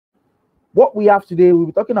what we have today, we'll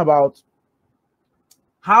be talking about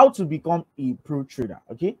how to become a pro trader.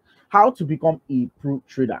 Okay, how to become a pro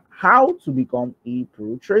trader. How to become a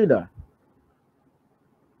pro trader.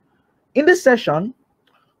 In this session,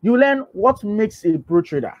 you learn what makes a pro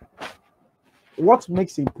trader. What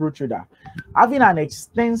makes a pro trader? Having an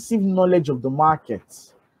extensive knowledge of the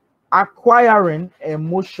market, acquiring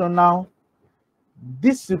emotional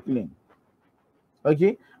discipline.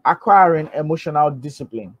 Okay, acquiring emotional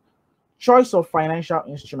discipline, choice of financial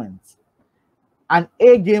instruments, an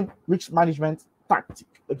A-game risk management tactic.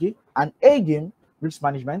 Okay, an A-game risk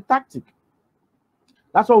management tactic.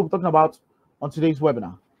 That's what we're talking about on today's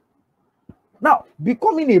webinar. Now,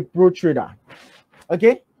 becoming a pro trader.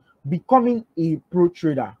 Okay, becoming a pro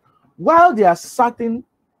trader. While there are certain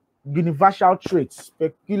universal traits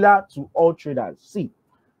peculiar to all traders, see,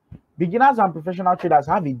 beginners and professional traders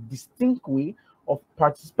have a distinct way of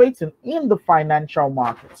participating in the financial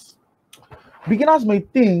markets. Beginners may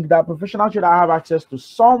think that professional traders have access to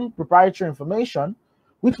some proprietary information,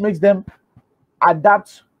 which makes them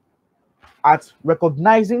adapt at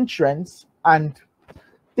recognizing trends and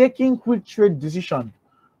taking quick trade decisions.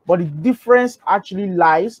 But the difference actually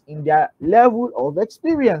lies in their level of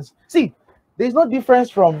experience. See, there's no difference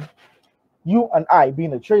from you and I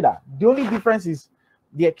being a trader. The only difference is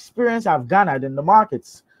the experience I've garnered in the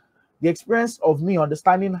markets, the experience of me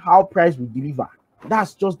understanding how price will deliver.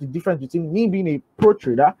 That's just the difference between me being a pro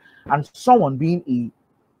trader and someone being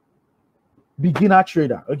a beginner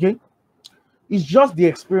trader. Okay, it's just the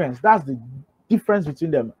experience. That's the difference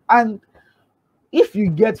between them. And if you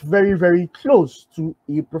get very, very close to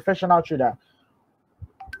a professional trader,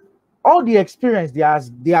 all the experience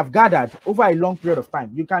they have gathered over a long period of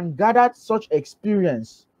time, you can gather such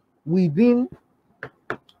experience within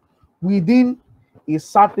a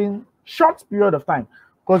certain short period of time,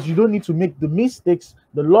 because you don't need to make the mistakes,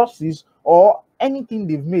 the losses, or anything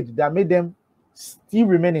they've made that made them still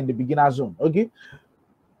remain in the beginner zone. Okay,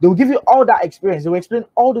 they will give you all that experience. They will explain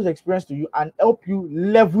all those experience to you and help you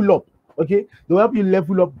level up. Okay, they will help you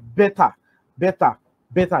level up better.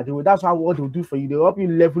 That's what they'll do for you. They'll help you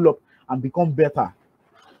level up and become better.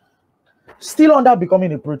 Still under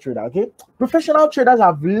becoming a pro trader. Okay, professional traders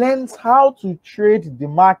have learned how to trade the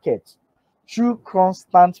market through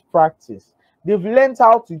constant practice. They've learned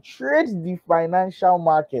how to trade the financial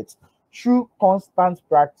market through constant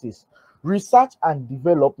practice, research and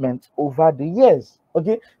development over the years.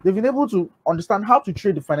 Okay, they've been able to understand how to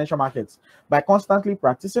trade the financial markets by constantly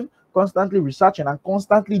practicing, constantly researching, and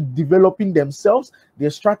constantly developing themselves, their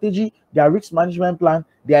strategy, their risk management plan,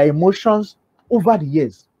 their emotions over the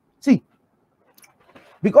years. See,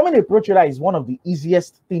 becoming a pro trader is one of the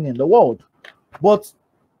easiest things in the world, but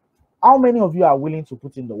how many of you are willing to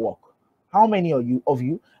put in the work? How many of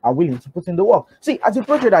you are willing to put in the work? See, as a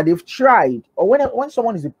pro trader, they've tried, or when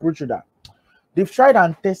someone is a pro trader, they've tried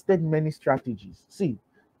and tested many strategies. See,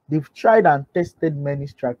 they've tried and tested many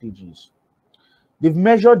strategies. They've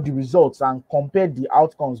measured the results and compared the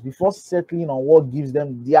outcomes before settling on what gives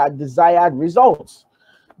them their desired results.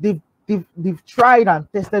 They've tried and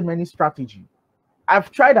tested many strategies.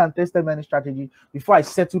 I've tried and tested many strategies before I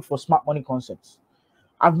settled for smart money concepts.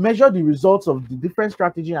 I've measured the results of the different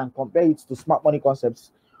strategy and compared it to smart money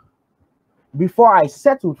concepts before I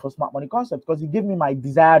settled for smart money concepts, because it gave me my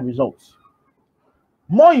desired results.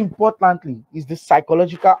 More importantly is the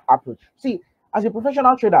psychological approach. See, as a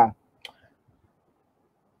professional trader,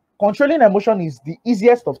 controlling emotion is the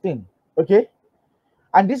easiest of things. Okay,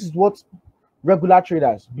 and this is what regular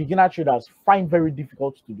traders, beginner traders find very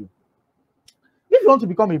difficult to do. If you want to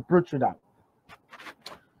become a pro trader,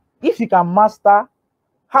 if you can master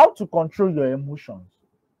how to control your emotions,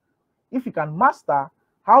 if you can master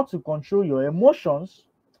how to control your emotions,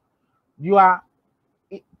 you are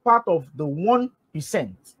part of the 1%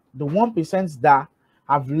 that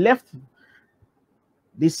have left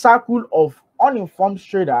the circle of uninformed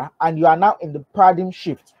trader, and you are now in the paradigm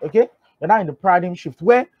shift. Okay, you're now in the paradigm shift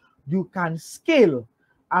where you can scale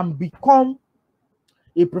and become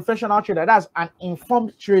a professional trader. That's an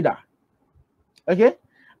informed trader. Okay,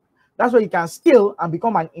 that's where you can scale and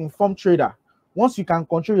become an informed trader once you can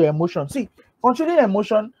control your emotions. See, controlling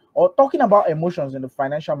emotion or talking about emotions in the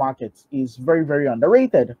financial markets is very, very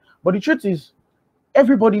underrated. But the truth is,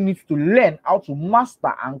 everybody needs to learn how to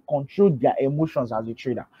master and control their emotions as a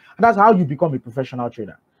trader. And that's how you become a professional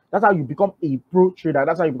trader. That's how you become a pro trader.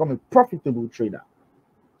 That's how you become a profitable trader.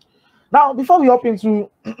 Now, before we hop into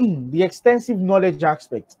the extensive knowledge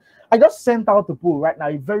aspect, I just sent out a poll right now,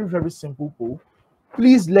 a very, very simple poll.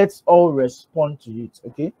 Please let's all respond to it.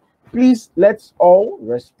 Okay, please let's all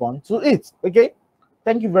respond to it. Okay,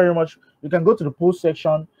 thank you very much. You can go to the poll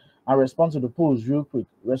section and respond to the polls real quick.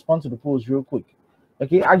 Respond to the polls real quick.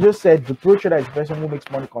 Okay, I just said the pro trader is the person who makes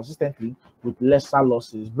money consistently with lesser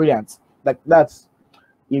losses. Brilliant. Like that's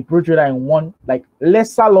a pro trader in one, like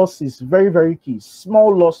lesser losses, very, very key.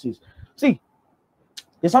 Small losses. See,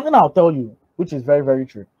 there's something I'll tell you, which is very, very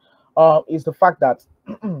true. Is the fact that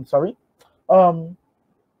sorry.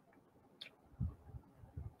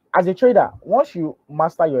 As a trader, once you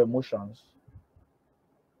master your emotions,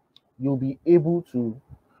 you'll be able to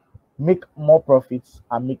make more profits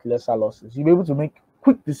and make lesser losses. You'll be able to make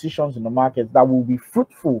quick decisions in the market that will be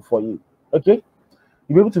fruitful for you. Okay,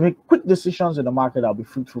 you'll be able to make quick decisions in the market that will be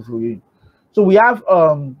fruitful for you. So we have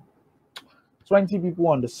 20 people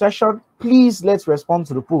on the session. Please let's respond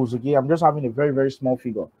to the polls. Okay, I'm just having a very, very small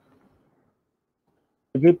figure.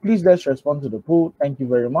 Okay, please let's respond to the poll. Thank you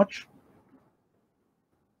very much.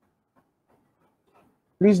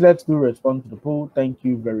 Please let's do respond to the poll. Thank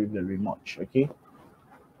you very, very much. Okay.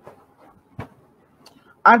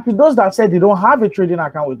 And to those that said they don't have a trading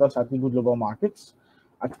account with us at Eagle Global Markets,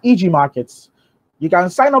 at EG Markets, you can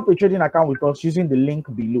sign up a trading account with us using the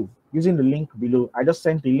link below. Using the link below. I just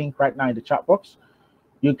sent the link right now in the chat box.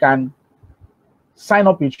 You can sign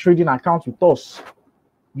up a trading account with us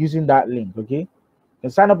using that link. Okay. You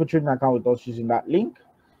can sign up a trading account with us using that link.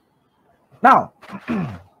 Now,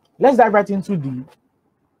 let's dive right into the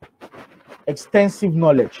extensive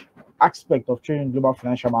knowledge aspect of trading global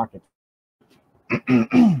financial market.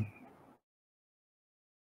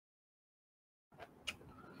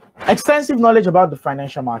 Extensive knowledge about the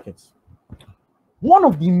financial markets. One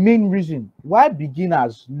of the main reasons why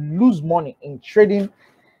beginners lose money in trading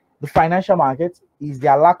the financial market is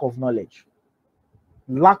their lack of knowledge.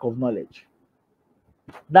 Lack of knowledge.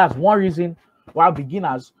 That's one reason why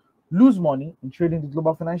beginners lose money in trading the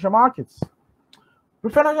global financial markets.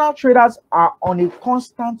 Professional traders are on a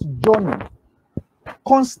constant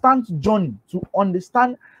journey to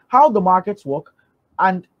understand how the markets work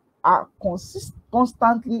and are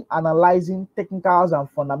constantly analyzing technicals and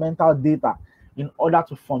fundamental data in order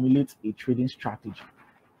to formulate a trading strategy.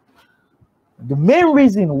 The main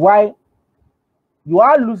reason why you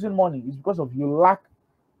are losing money is because of you lack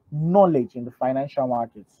knowledge in the financial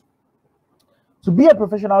markets. To be a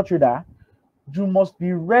professional trader, you must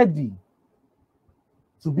be ready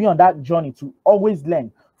to be on that journey to always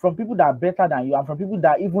learn from people that are better than you and from people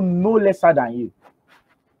that even know lesser than you.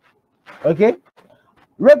 Okay?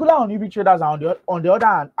 Regular or newbie traders on the other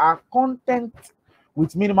hand are content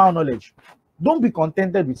with minimal knowledge. Don't be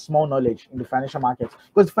contented with small knowledge in the financial market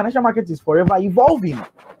because the financial market is forever evolving.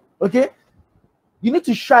 Okay? You need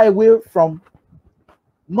to shy away from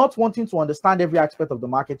not wanting to understand every aspect of the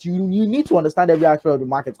market. You need to understand every aspect of the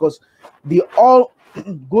market because they all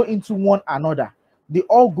go into one another. They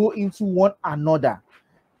all go into one another.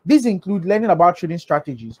 These include learning about trading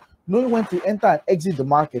strategies, knowing when to enter and exit the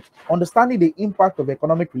market, understanding the impact of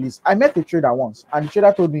economic release. I met a trader once, and the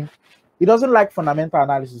trader told me he doesn't like fundamental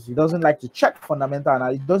analysis. He doesn't like to check fundamental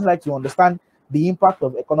analysis. He doesn't like to understand the impact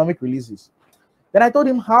of economic releases. Then I told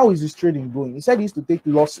him, how is his trading going? He said he used to take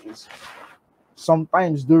losses,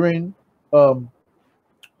 sometimes during 1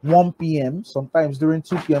 p.m., sometimes during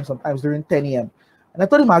 2 p.m., sometimes during 10 a.m. And I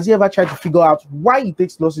told him, has he ever tried to figure out why he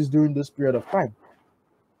takes losses during this period of time?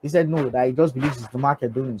 He said no, that he just believes it's the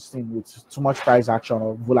market doing its thing with too much price action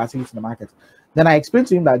or volatility in the market. Then I explained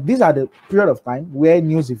to him that these are the period of time where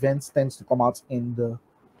news events tends to come out in the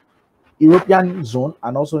European zone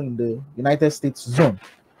and also in the United States zone.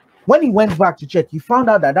 When he went back to check, he found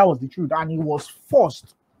out that that was the truth, and he was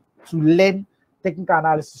forced to learn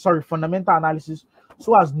fundamental analysis,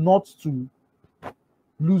 so as not to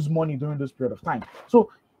lose money during this period of time.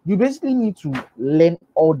 So you basically need to learn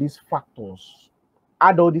all these factors,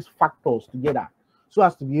 add all these factors together, so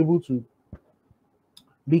as to be able to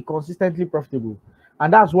be consistently profitable.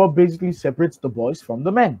 And that's what basically separates the boys from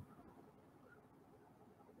the men.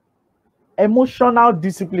 Emotional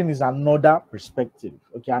discipline is another perspective,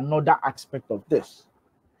 okay, another aspect of this.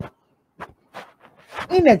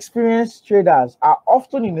 Inexperienced traders are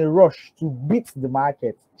often in a rush to beat the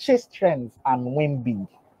market, chase trends, and win big.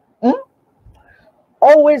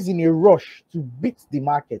 Always in a rush to beat the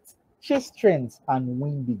market, chase trends, and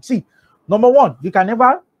win big. See, number one, you can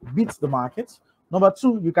never beat the market. Number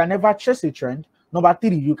two, you can never chase a trend. Number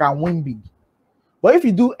three, you can win big. But if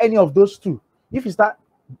you do any of those two, if you start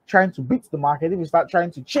trying to beat the market, if you start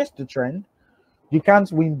trying to chase the trend, you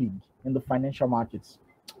can't win big in the financial markets.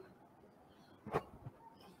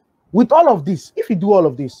 With all of this, if you do all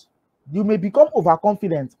of this, you may become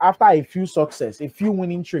overconfident after a few success, a few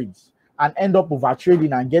winning trades, and end up over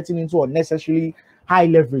trading and getting into unnecessarily high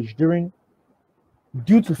leverage due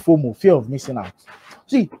to FOMO, fear of missing out.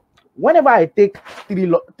 See, whenever I take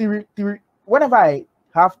whenever I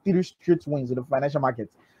have 3 straight wins in the financial market,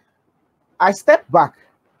 I step back,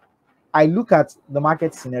 I look at the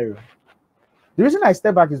market scenario. The reason I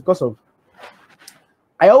step back is because of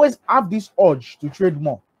I always have this urge to trade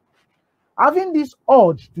more. Having this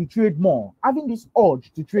urge to trade more, having this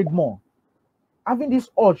urge to trade more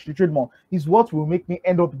is what will make me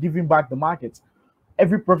end up giving back the market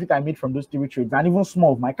every profit I made from those 3 trades, and even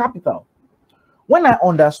small of my capital. When I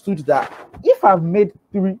understood that if I've made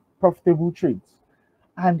 3 profitable trades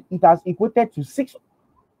and it has equated to 6,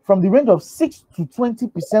 from the range of 6 to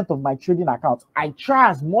 20% of my trading account, I try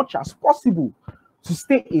as much as possible to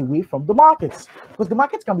stay away from the markets, because the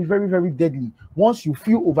market can be very, very deadly. Once you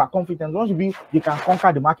feel overconfident, once you feel you can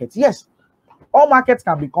conquer the market, yes, all markets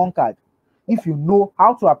can be conquered if you know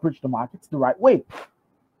how to approach the markets the right way.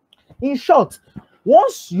 In short,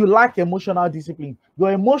 once you lack emotional discipline,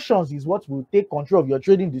 your emotions is what will take control of your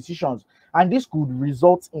trading decisions, and this could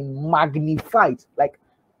result in magnified, like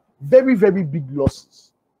very, very big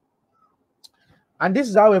losses. And this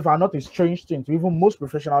is, however, not a strange thing to even most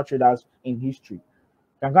professional traders in history.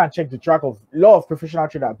 You can go and check the track of a lot of professional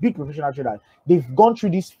traders, big professional traders. They've gone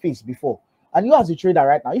through this phase before. And you as a trader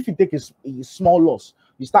right now, if you take a small loss,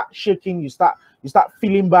 you start shaking, you start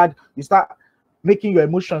feeling bad, you start making your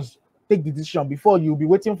emotions take the decision. Before, you'll be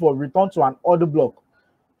waiting for a return to an order block.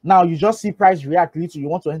 Now you just see price react little, you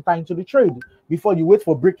want to enter into the trade. Before, you wait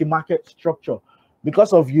for break in market structure.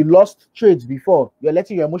 Because of you lost trades before, you're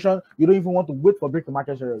letting your emotion, you don't even want to wait for break in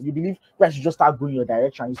market structure. You believe price should just start going your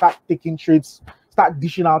direction. You start taking trades, start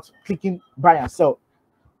dishing out, clicking buy and sell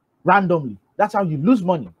randomly. That's how you lose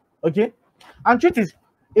money. Okay? And truth is,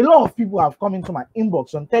 a lot of people have come into my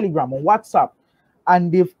inbox on Telegram, on WhatsApp,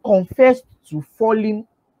 and they've confessed to falling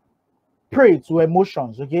prey to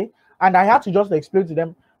emotions. Okay? And I had to just explain to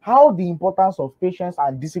them how the importance of patience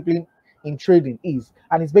and discipline in trading is.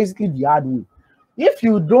 And it's basically the hard way. If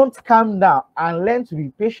you don't calm down and learn to be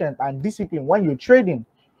patient and disciplined when you're trading,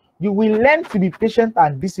 you will learn to be patient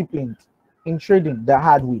and disciplined in trading the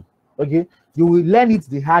hard way. Okay? You will learn it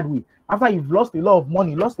the hard way. After you've lost a lot of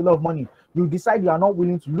money, you decide you are not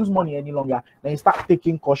willing to lose money any longer, then you start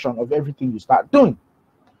taking caution of everything you start doing.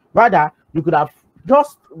 Rather, you could have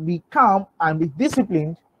just be calm and be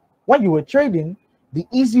disciplined when you were trading the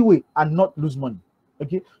easy way and not lose money.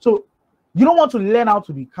 Okay? So you don't want to learn how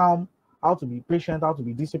to be calm, how to be patient, how to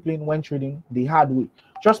be disciplined when trading the hard way.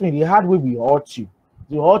 Trust me, the hard way will hurt you.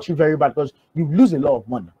 It will hurt you very bad because you lose a lot of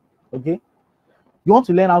money. Okay? You want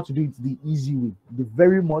to learn how to do it the easy way, the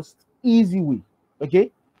very most easy way.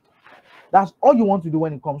 Okay? That's all you want to do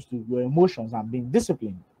when it comes to your emotions and being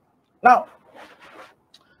disciplined. Now,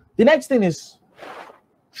 the next thing is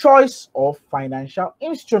choice of financial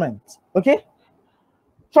instrument. Okay?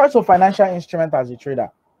 Choice of financial instrument as a trader.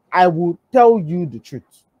 I will tell you the truth.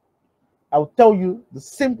 I will tell you the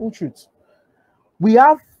simple truth. We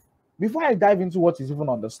have, before I dive into what is even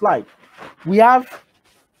on the slide, we have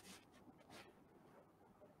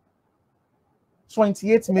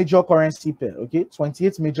 28 major currency pair. Okay,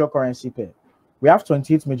 28 major currency pair. We have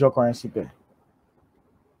 28 major currency pair.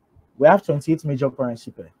 We have 28 major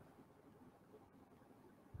currency pair.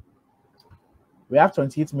 We have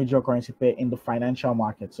 28 major currency pair in the financial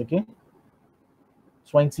markets. Okay,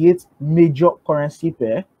 28 major currency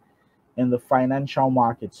pair in the financial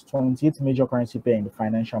markets. 28 major currency pair in the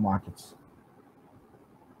financial markets.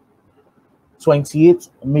 28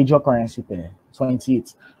 major currency pair.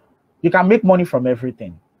 28. You can make money from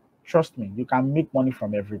everything. Trust me, you can make money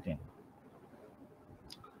from everything.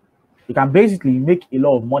 You can basically make a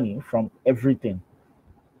lot of money from everything.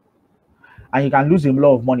 And you can lose a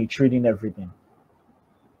lot of money trading everything.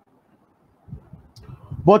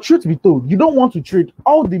 But truth be told, you don't want to trade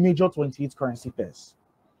all the major 28 currency pairs.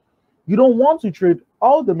 You don't want to trade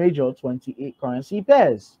all the major 28 currency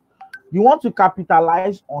pairs. You want to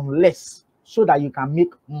capitalize on less so that you can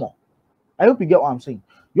make more. I hope you get what I'm saying.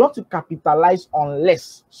 You want to capitalize on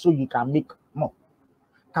less so you can make more.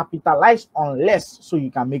 Capitalize on less so you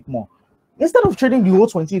can make more. Instead of trading the whole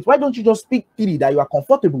 28, why don't you just pick 3 that you are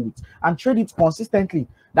comfortable with and trade it consistently,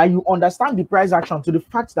 that you understand the price action, to the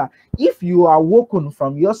fact that if you are woken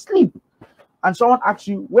from your sleep and someone asks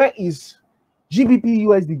you, where is GBP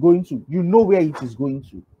USD going to? You know where it is going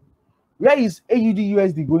to. Where is AUD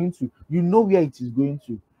USD going to? You know where it is going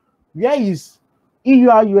to. Where is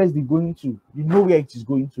EUR USD going to? You know where it is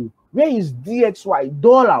going to. Where is DXY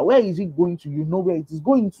dollar? Where is it going to? You know where it is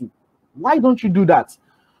going to. Why don't you do that?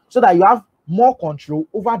 So that you have more control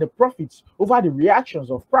over the profits, over the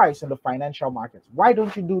reactions of price in the financial market. Why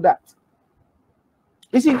don't you do that?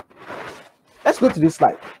 You see, let's go to this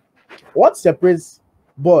slide. What separates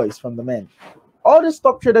boys, from the men. All these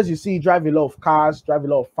top traders you see drive a lot of cars, drive a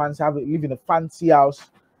lot of fancy, live in a fancy house.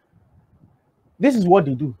 This is what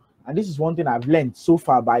they do. And this is one thing I've learned so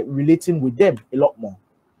far by relating with them a lot more.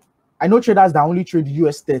 I know traders that only trade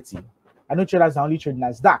US 30. I know traders that only trade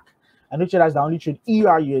NASDAQ. I know traders that only trade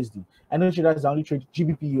EUR/USD. I know traders that only trade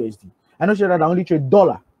GBP/USD. I know traders that only trade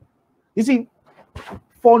dollar. You see,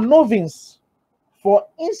 for novices, for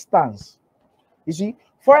instance, you see,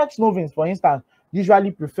 Forex novices, for instance,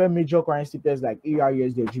 usually prefer major currency pairs like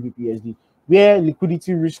EUR/USD or GBP/USD, where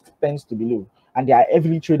liquidity risk tends to be low and they are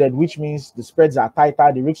heavily traded, which means the spreads are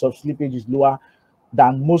tighter, the risk of slippage is lower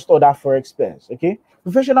than most other Forex pairs. Okay,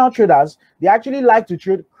 professional traders, they actually like to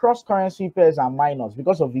trade cross-currency pairs and minors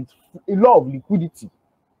because of it, a lot of liquidity,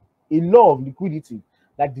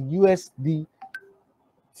 like the USD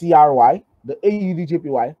TRY, the AUD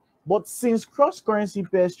JPY. But since cross-currency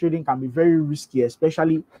pairs trading can be very risky,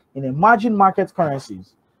 especially in emerging market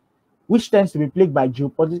currencies, which tends to be plagued by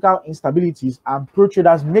geopolitical instabilities, and pro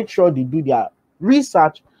traders make sure they do their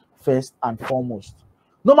research first and foremost.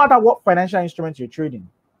 No matter what financial instrument you're trading,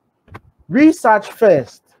 research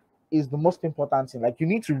first is the most important thing. Like, you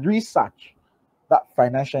need to research that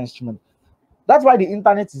financial instrument. That's why the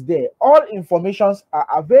internet is there. All informations are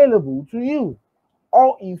available to you.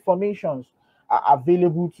 All informations are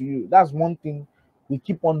available to you. That's one thing we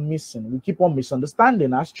keep on missing. We keep on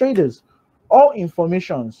misunderstanding as traders. All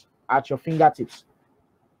informations at your fingertips.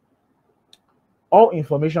 All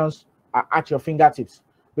informations are at your fingertips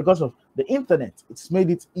because of the internet. It's made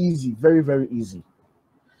it easy, very, very easy.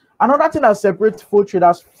 Another thing that separates flow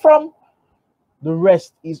traders from the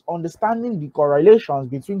rest is understanding the correlations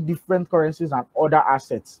between different currencies and other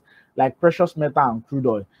assets like precious metal and crude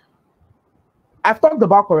oil. I've talked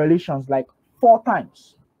about correlations like 4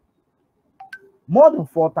 times, more than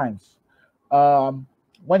 4 times,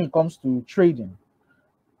 when it comes to trading.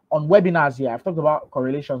 On webinars here, I've talked about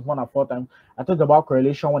correlations more than 4 times. I talked about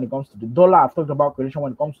correlation when it comes to the dollar. I've talked about correlation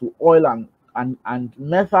when it comes to oil and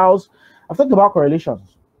metals. I've talked about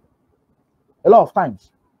correlations a lot of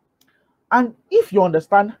times. And if you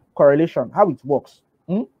understand correlation, how it works,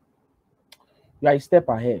 you are a step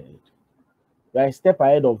ahead. You are a step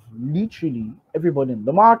ahead of literally everybody in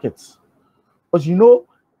the markets. Because you know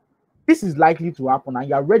this is likely to happen and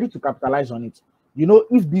you are ready to capitalize on it. You know,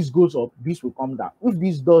 if this goes up, this will come down. If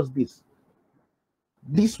this does this,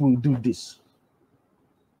 this will do this.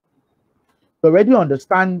 You already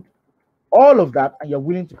understand all of that and you're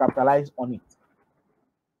willing to capitalize on it.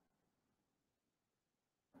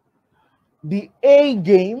 The A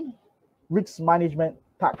game risk management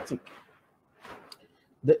tactic.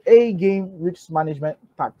 The A game risk management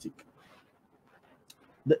tactic.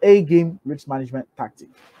 The A game risk management tactic.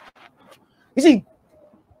 You see,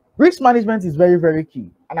 risk management is very, very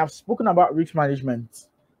key. And I've spoken about risk management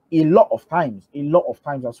a lot of times.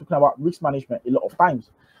 I've spoken about risk management a lot of times.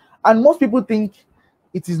 And most people think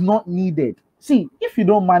it is not needed. See, if you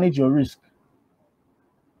don't manage your risk,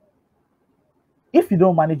 they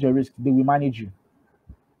will manage you.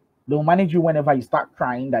 They will manage you whenever you start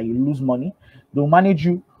crying that you lose money. They will manage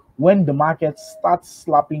you when the market starts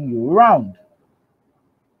slapping you around.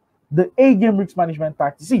 The A game risk management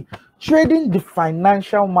tactic. See, trading the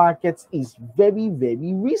financial markets is very,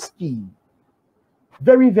 very risky.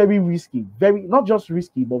 Very, very risky. Very, not just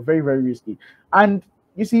risky, but very, very risky. And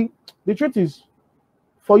you see, the truth is,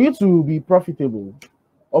 for you to be profitable,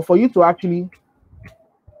 or for you to actually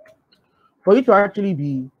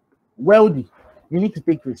be wealthy, you need to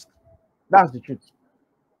take risks. That's the truth.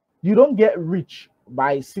 You don't get rich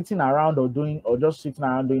by sitting around or just sitting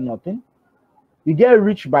around doing nothing. You get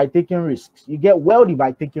rich by taking risks. You get wealthy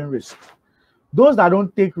by taking risks. Those that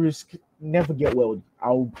don't take risks never get wealthy.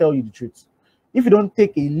 I'll tell you the truth. If you don't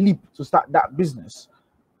take a leap to start that business,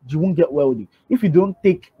 you won't get wealthy. If you don't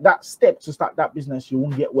take that step to start that business, you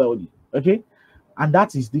won't get wealthy. Okay? And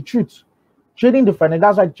that is the truth. Trading the financial,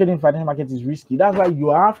 that's why trading the financial market is risky. That's why you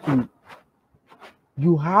have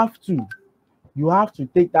to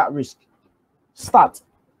take that risk. Start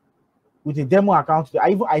with a demo account.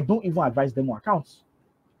 I don't even advise demo accounts.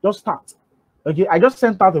 Just start. Okay, I just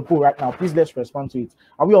sent out a poll right now. Please let's respond to it.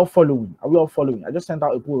 Are we all following? I just sent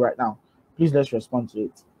out a poll right now. Please let's respond to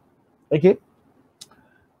it. Okay.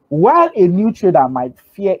 While a new trader might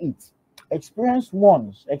fear it, experienced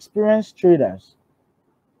traders.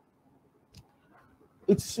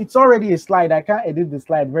 It's already a slide. I can't edit the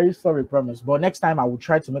slide. Very sorry, promise. But next time I will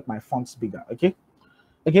try to make my fonts bigger. Okay.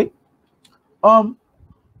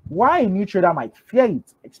 Why a new trader might fear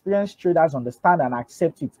it, experienced traders understand and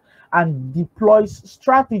accept it and deploys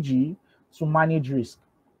strategy to manage risk.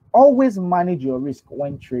 Always manage your risk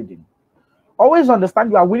when trading. Always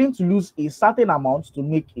understand you are willing to lose a certain amount to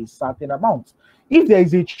make a certain amount. If there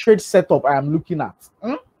is a trade setup I am looking at,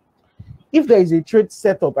 if there is a trade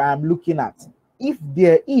setup I am looking at, if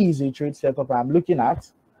there is a trade setup I am looking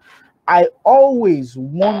at, I always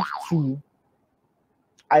want to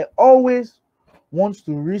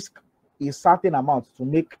risk a certain amount to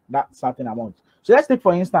make that certain amount. So let's take,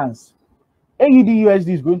 for instance, AUD USD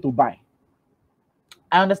is going to buy.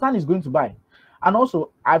 I understand it's going to buy. And also,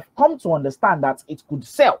 I've come to understand that it could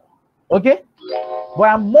sell. Okay? But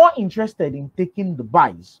I'm more interested in taking the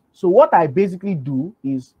buys. So what I basically do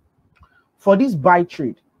is, for this buy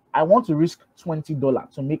trade, I want to risk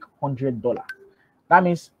 $20 to make $100. That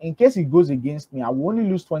means in case it goes against me, I will only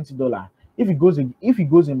lose $20. If it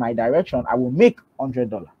goes in my direction, I will make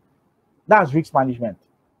 $100. That's risk management.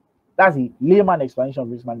 That's a layman explanation of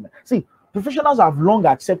risk management. See, professionals have long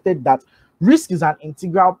accepted that risk is an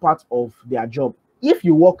integral part of their job. If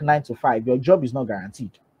you work 9 to 5, your job is not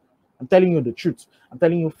guaranteed. I'm telling you the truth. I'm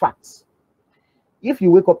telling you facts. If you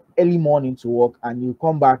wake up early morning to work and you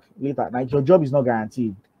come back late at night, your job is not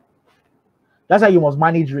guaranteed. That's how you must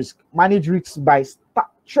manage risk. Manage risks by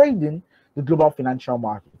trading the global financial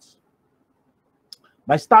markets.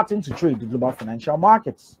 By starting to trade the global financial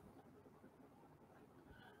markets.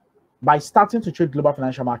 By starting to trade global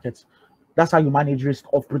financial markets, that's how you manage risk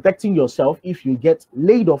of protecting yourself if you get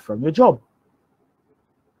laid off from your job.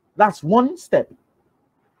 That's one step.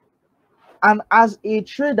 And as a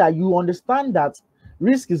trader, you understand that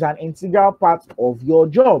risk is an integral part of your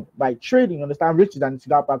job. By trading, you understand risk is an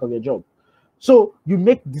integral part of your job. So you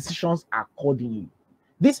make decisions accordingly.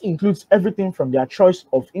 This includes everything from their choice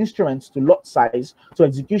of instruments to lot size, to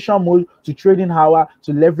execution mode, to trading hour,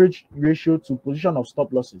 to leverage ratio, to position of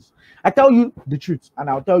stop losses. I tell you the truth,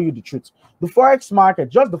 and I'll tell you the truth. The Forex market,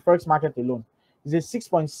 just the Forex market alone, is a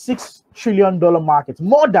 $6.6 trillion market,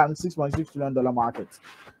 more than $6.6 trillion market.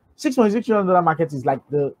 $6.6 trillion market is like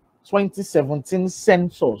the 2017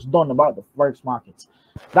 census done about the Forex market.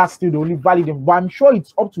 That's still the only valid, but I'm sure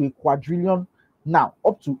it's up to a quadrillion now.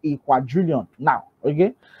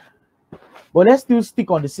 Okay, but let's still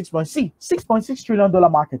stick on the $6.6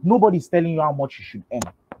 trillion market. Nobody's telling you how much you should earn.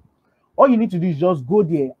 All you need to do is just go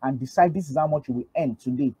there and decide this is how much you will earn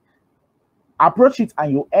today. Approach it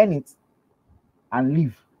and you earn it and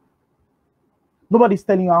leave. Nobody's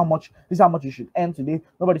telling you how much, this is how much you should earn today.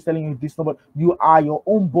 Nobody's telling you this. You are your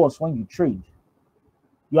own boss when you trade.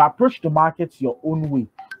 You approach the market your own way.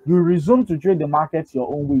 You resume to trade the market your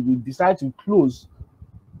own way. You decide to close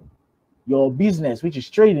your business, which is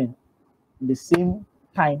trading, the same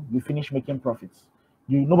time you finish making profits.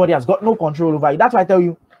 Nobody has got no control over it. That's why I tell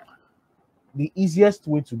you, the easiest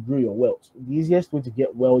way to grow your wealth, the easiest way to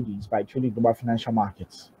get wealthy is by trading global financial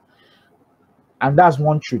markets. And that's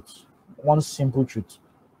one truth, one simple truth.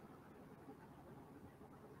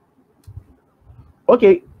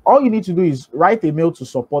 Okay, all you need to do is write a mail to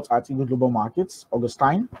support at Eagle Global Markets,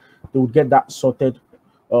 Augustine. They will get that sorted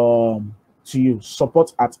to you.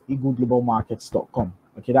 Support at eagleglobalmarkets.com.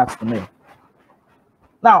 Okay, that's the mail.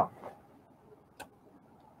 Now,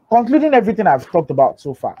 concluding everything I've talked about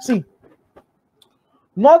so far. See,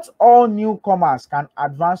 not all newcomers can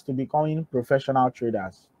advance to becoming professional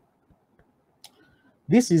traders.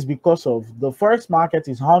 This is because of the Forex market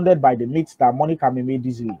is hounded by the myth that money can be made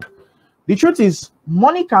easily. The truth is,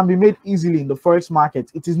 money can be made easily in the Forex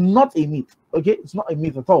market. It is not a myth, okay? It's not a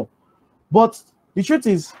myth at all. But the truth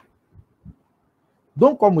is,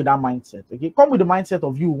 don't come with that mindset, okay? Come with the mindset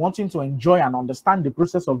of you wanting to enjoy and understand the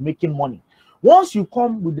process of making money. Once you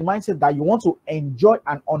come with the mindset that you want to enjoy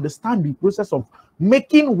and understand the process of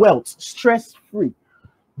making wealth stress-free,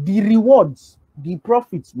 the rewards, the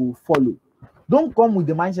profits will follow. Don't come with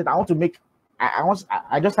the mindset, I want to make,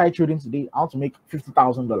 I just started trading today, I want to make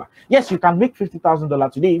 $50,000. Yes, you can make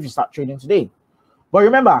 $50,000 today if you start trading today. But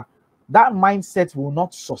remember, that mindset will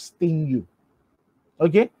not sustain you,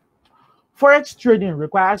 okay? Forex trading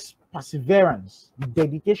requires perseverance,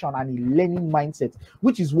 dedication, and a learning mindset,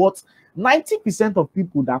 which is what 90% of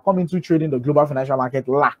people that come into trading the global financial market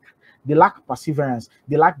lack. They lack perseverance,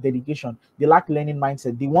 they lack dedication, they lack learning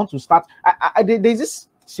mindset. They want to start. There's this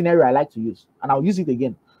scenario I like to use, and I'll use it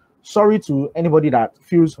again. Sorry to anybody that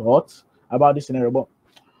feels hot about this scenario, but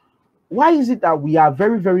why is it that we are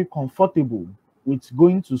very, very comfortable with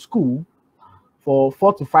going to school for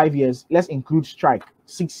 4 to 5 years? Let's include strike,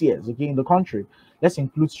 6 years, okay, in the country. Let's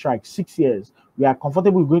include strike, 6 years. We are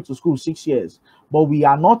comfortable with going to school 6 years, but we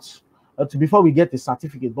are not, before we get the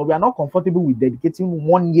certificate, but we are not comfortable with dedicating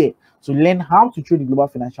 1 year to learn how to trade the global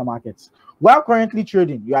financial markets. While currently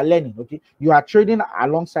trading, you are learning, okay? You are trading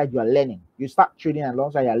alongside you are learning. You start trading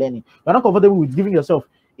alongside you are learning. You're not comfortable with giving yourself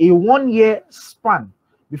a 1 year span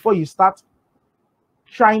before you start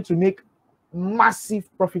trying to make massive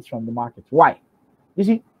profits from the market. Why? You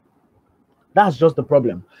see, that's just the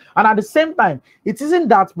problem. And at the same time, it isn't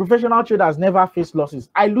that professional traders never face losses.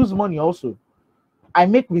 I lose money also. I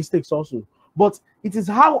make mistakes also. But it is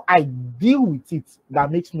how I deal with it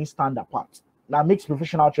that makes me stand apart. That makes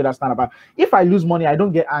professional traders stand apart. If I lose money, I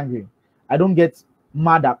don't get angry. I don't get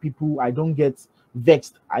mad at people. I don't get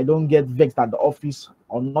vexed. I don't get vexed at the office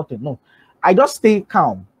or nothing. No. I just stay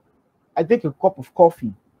calm. I take a cup of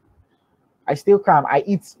coffee. I stay calm. I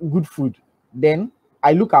eat good food. Then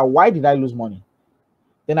I look at why did I lose money.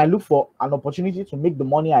 Then I look for an opportunity to make the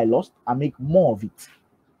money I lost and make more of it.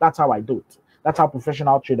 That's how I do it. That's how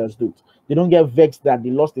professional traders do it. They don't get vexed that they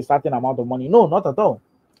lost a certain amount of money. No, not at all.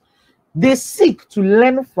 They seek to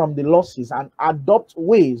learn from the losses and adopt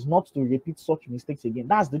ways not to repeat such mistakes again.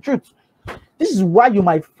 That's the truth. This is why you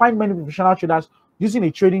might find many professional traders using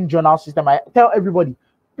a trading journal system. I tell everybody,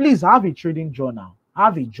 please have a trading journal.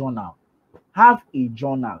 Have a journal. Have a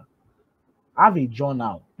journal. Have a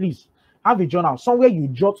journal. Please have a journal. Somewhere you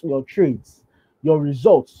jot your trades, your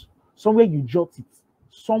results. Somewhere you jot it.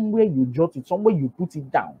 Somewhere you jot it. Somewhere you put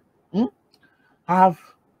it down. Have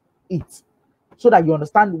it. So that you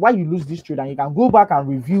understand why you lose this trade and you can go back and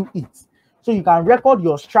review it. So you can record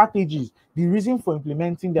your strategies, the reason for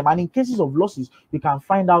implementing them. And in cases of losses, you can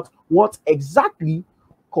find out what exactly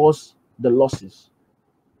caused the losses.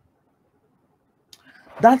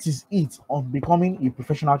 That is it on becoming a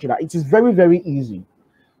professional trader. It is very, very easy.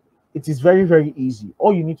 It is very, very easy.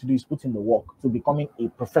 All you need to do is put in the work to becoming a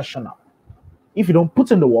professional. If you don't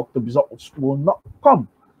put in the work, the results will not come.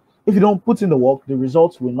 If you don't put in the work, the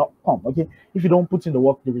results will not come. Okay. If you don't put in the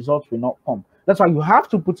work, the results will not come. That's why you have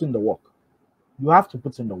to put in the work. You have to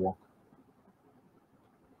put in the work.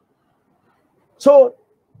 So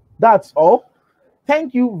that's all.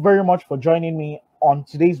 Thank you very much for joining me on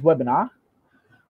today's webinar.